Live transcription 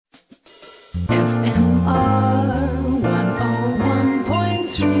FMR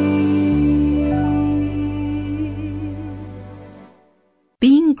 101.3.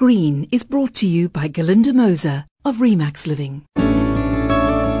 Being Green is brought to you by Galinda Moser of Remax Living.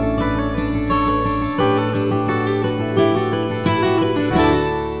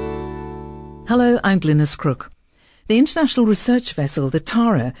 Hello, I'm Glynis Crook. The international research vessel, the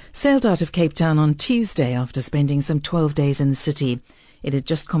Tara, sailed out of Cape Town on Tuesday after spending some 12 days in the city. It had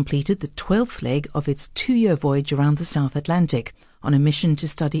just completed the 12th leg of its 2-year voyage around the South Atlantic on a mission to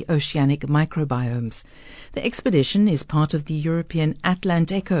study oceanic microbiomes. The expedition is part of the European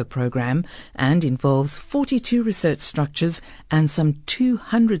Atlanteco program and involves 42 research structures and some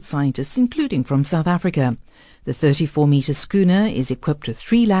 200 scientists, including from South Africa. The 34-metre schooner is equipped with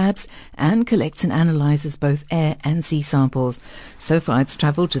 3 labs and collects and analyses both air and sea samples. So far it's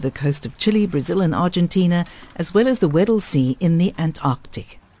travelled to the coast of Chile, Brazil and Argentina, as well as the Weddell Sea in the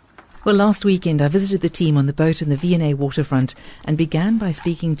Antarctic. Well, last weekend I visited the team on the boat in the V&A waterfront and began by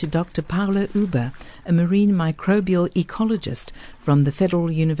speaking to Dr. Paula Uber, a marine microbial ecologist from the Federal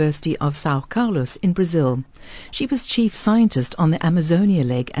University of São Carlos in Brazil. She was chief scientist on the Amazonia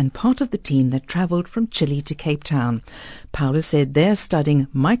leg and part of the team that travelled from Chile to Cape Town. Paula said they're studying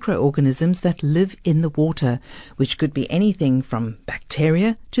microorganisms that live in the water, which could be anything from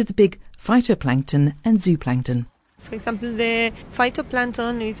bacteria to the big phytoplankton and zooplankton. For example, the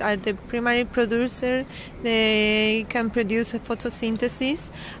phytoplankton are the primary producer. They can produce photosynthesis,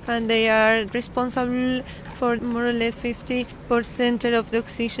 and they are responsible for more or less 50% of the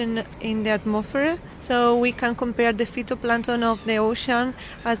oxygen in the atmosphere. So we can compare the phytoplankton of the ocean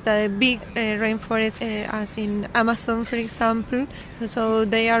as the big rainforest, as in Amazon, for example. So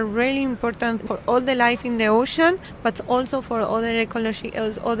they are really important for all the life in the ocean, but also for other ecology,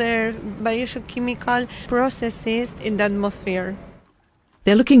 other biochemical processes in the atmosphere.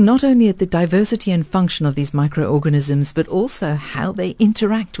 They're looking not only at the diversity and function of these microorganisms, but also how they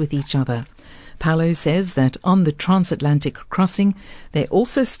interact with each other. Paulo says that on the transatlantic crossing, they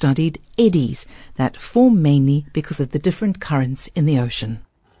also studied eddies that form mainly because of the different currents in the ocean.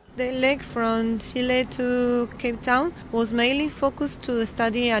 The leg from Chile to Cape Town was mainly focused to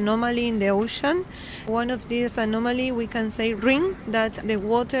study anomaly in the ocean. One of these anomaly we can say ring, that the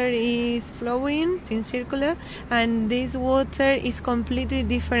water is flowing in circular, and this water is completely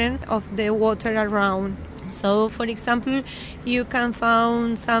different of the water around. So, for example, you can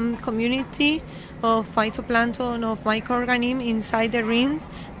find some community of phytoplankton, of microorganisms inside the rings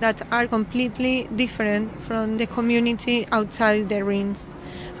that are completely different from the community outside the rings.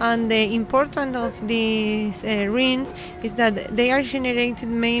 And the importance of these rings is that they are generated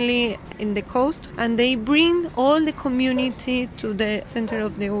mainly in the coast, and they bring all the community to the center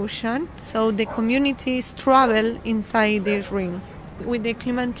of the ocean. So the communities travel inside these rings. With the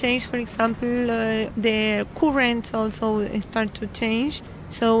climate change, for example, the currents also start to change.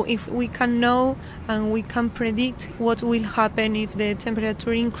 So if we can know and we can predict what will happen if the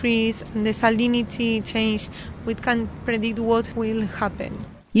temperature increase and the salinity change, we can predict what will happen.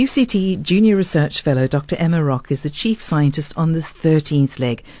 UCT Junior Research Fellow Dr. Emma Rock is the chief scientist on the 13th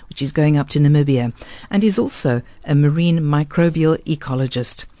leg, which is going up to Namibia, and is also a marine microbial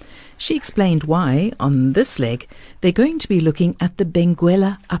ecologist. She explained why, on this leg, they're going to be looking at the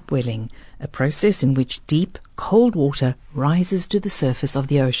Benguela upwelling, a process in which deep, cold water rises to the surface of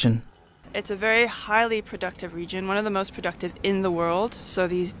the ocean. It's a very highly productive region, one of the most productive in the world. So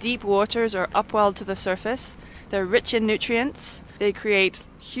these deep waters are upwelled to the surface. They're rich in nutrients. They create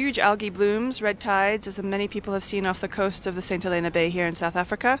huge algae blooms, red tides, as many people have seen off the coast of the St. Helena Bay here in South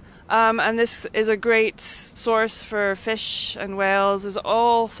Africa. And this is a great source for fish and whales. There's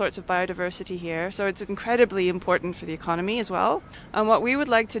all sorts of biodiversity here, so it's incredibly important for the economy as well. And what we would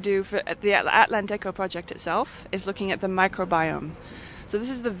like to do for the Atlanteco project itself is looking at the microbiome. So this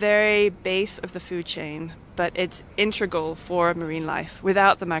is the very base of the food chain, but it's integral for marine life.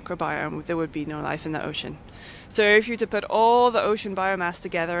 Without the microbiome, there would be no life in the ocean. So if you were to put all the ocean biomass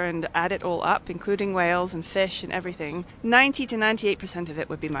together and add it all up, including whales and fish and everything, 90 to 98% of it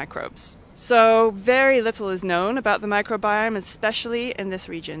would be microbes. So very little is known about the microbiome, especially in this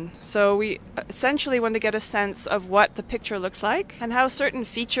region. So we essentially want to get a sense of what the picture looks like and how certain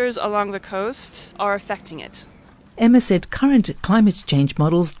features along the coast are affecting it. Emma said current climate change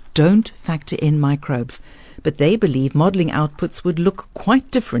models don't factor in microbes, but they believe modelling outputs would look quite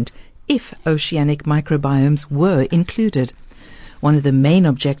different if oceanic microbiomes were included. One of the main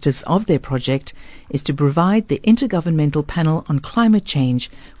objectives of their project is to provide the Intergovernmental Panel on Climate Change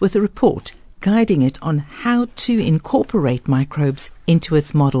with a report guiding it on how to incorporate microbes into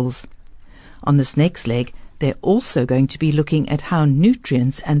its models. On this next leg, They're also going to be looking at how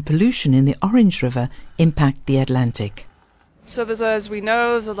nutrients and pollution in the Orange River impact the Atlantic. So as we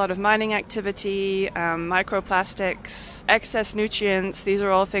know, there's a lot of mining activity, microplastics, excess nutrients. These are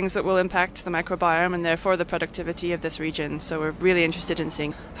all things that will impact the microbiome and therefore the productivity of this region. So we're really interested in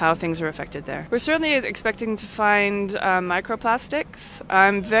seeing how things are affected there. We're certainly expecting to find microplastics.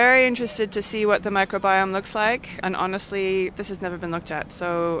 I'm very interested to see what the microbiome looks like. And honestly, this has never been looked at.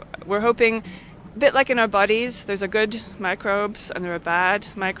 So we're hoping, a bit like in our bodies, there's a good microbes and there are bad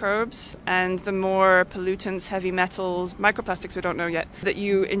microbes, and the more pollutants, heavy metals, microplastics we don't know yet, that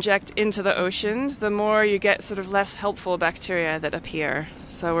you inject into the ocean, the more you get sort of less helpful bacteria that appear.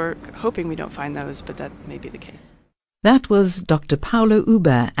 So we're hoping we don't find those, but that may be the case. That was Dr. Paulo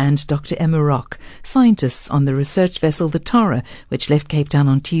Uber and Dr. Emma Rock, scientists on the research vessel the Tara, which left Cape Town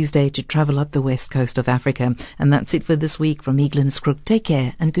on Tuesday to travel up the west coast of Africa. And that's it for this week from Eagle's Crook. Take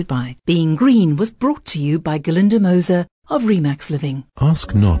care and goodbye. Being Green was brought to you by Galinda Moser of Remax Living.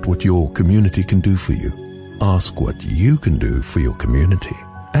 Ask not what your community can do for you. Ask what you can do for your community.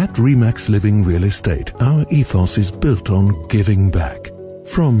 At Remax Living Real Estate, our ethos is built on giving back.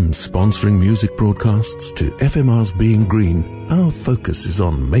 From sponsoring music broadcasts to FMR's Being Green, our focus is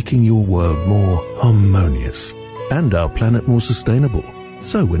on making your world more harmonious and our planet more sustainable.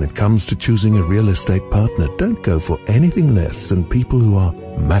 So when it comes to choosing a real estate partner, don't go for anything less than people who are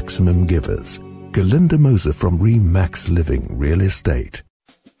maximum givers. Galinda Moser from Remax Living Real Estate.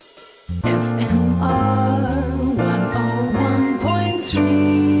 FM.